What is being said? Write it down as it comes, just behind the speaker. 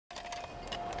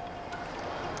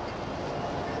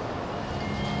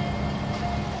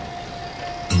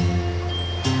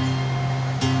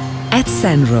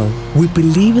Senro, we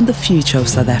believe in the future of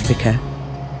South Africa.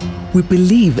 We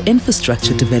believe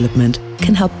infrastructure development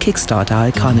can help kickstart our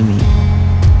economy.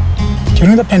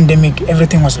 During the pandemic,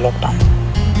 everything was locked down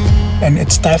and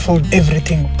it stifled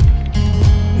everything.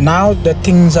 Now that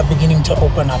things are beginning to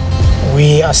open up,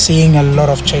 we are seeing a lot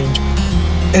of change.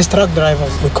 As truck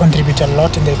drivers, we contribute a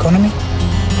lot in the economy.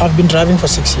 I've been driving for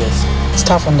 6 years. It's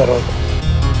tough on the road.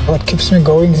 What keeps me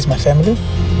going is my family,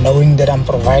 knowing that I'm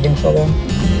providing for them.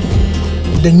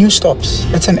 The new stops,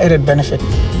 that's an added benefit.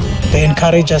 They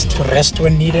encourage us to rest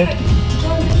when needed.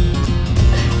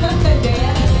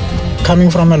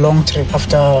 Coming from a long trip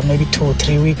after maybe 2 or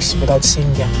 3 weeks without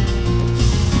seeing them.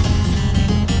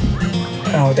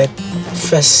 You know, that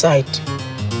first sight,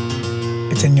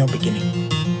 it's a new beginning.